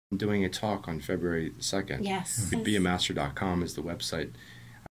I'm doing a talk on February 2nd. Yes. beamaster.com is the website.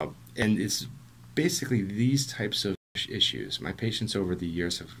 And it's basically these types of issues. My patients over the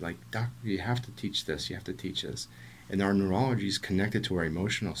years have like, doctor, you have to teach this, you have to teach this. And our neurology is connected to our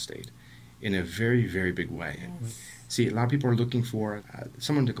emotional state in a very, very big way. Yes. See, a lot of people are looking for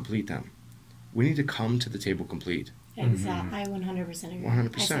someone to complete them. We need to come to the table complete. Exactly. I 100% agree.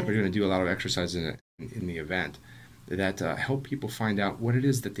 100%. We're going to do a lot of exercises in the event that help people find out what it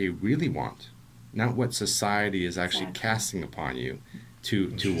is that they really want, not what society is actually casting upon you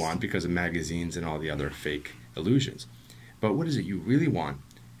to want because of magazines and all the other fake illusions. But what is it you really want,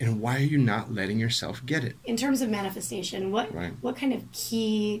 and why are you not letting yourself get it? In terms of manifestation, what kind of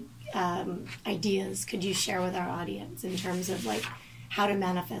key ideas could you share with our audience in terms of like how to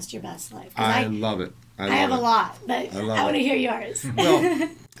manifest your best life? I love it. I have a lot, but I want to hear yours. Well,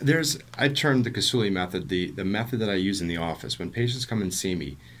 I termed the Kousouli method the method that I use in the office. When patients come and see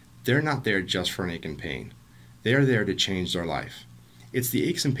me, they're not there just for an ache and pain. They're there to change their life. It's the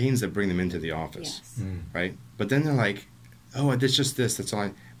aches and pains that bring them into the office, right? But then they're like, oh, it's just this, that's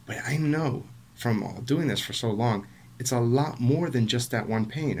all But I know from doing this for so long, it's a lot more than just that one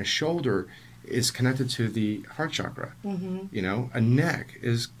pain. A shoulder is connected to the heart chakra. You know, a neck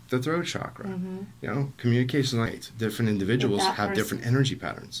is the throat chakra. You know, communication rates. Different individuals have different energy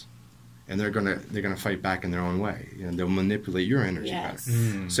patterns, and they're gonna fight back in their own way. You know, they'll manipulate your energy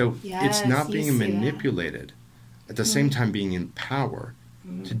pattern. So it's not being manipulated, at the same time being in power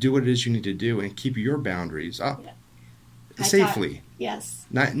to do what it is you need to do and keep your boundaries up safely.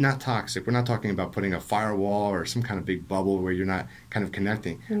 Not toxic. We're not talking about putting a firewall or some kind of big bubble where you're not kind of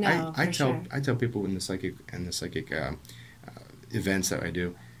connecting. No, I tell people in the psychic events that I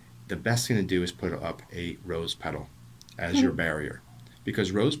do, the best thing to do is put up a rose petal as your barrier,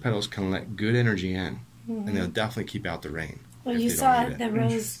 because rose petals can let good energy in, and they'll definitely keep out the rain. Well, you saw the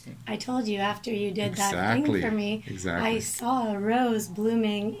rose. I told you after you did that thing for me. I saw a rose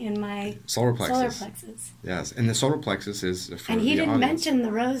blooming in my solar plexus. Yes, and the solar plexus is for and he the didn't audience. mention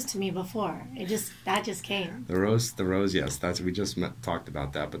the rose to me before. That just came. The rose. Yes, we just talked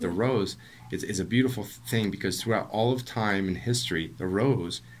about that. But the rose is a beautiful thing because throughout all of time and history, the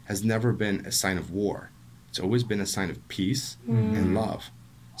rose has never been a sign of war. It's always been a sign of peace and love.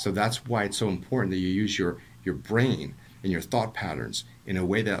 So that's why it's so important that you use your brain and your thought patterns in a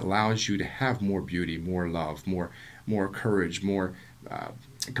way that allows you to have more beauty, more love, more courage, more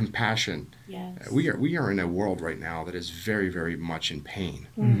compassion. Yes. We are in a world right now that is very, very much in pain.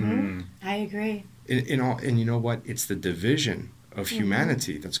 I agree. And you know what? It's the division of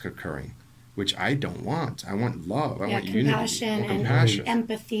humanity that's occurring, which I don't want. I want love. I want unity, compassion,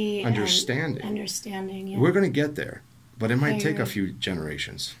 empathy, understanding. Yeah. We're going to get there, but it might take a few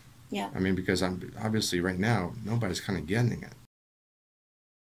generations. Yeah. I mean, because obviously right now, nobody's kind of getting it.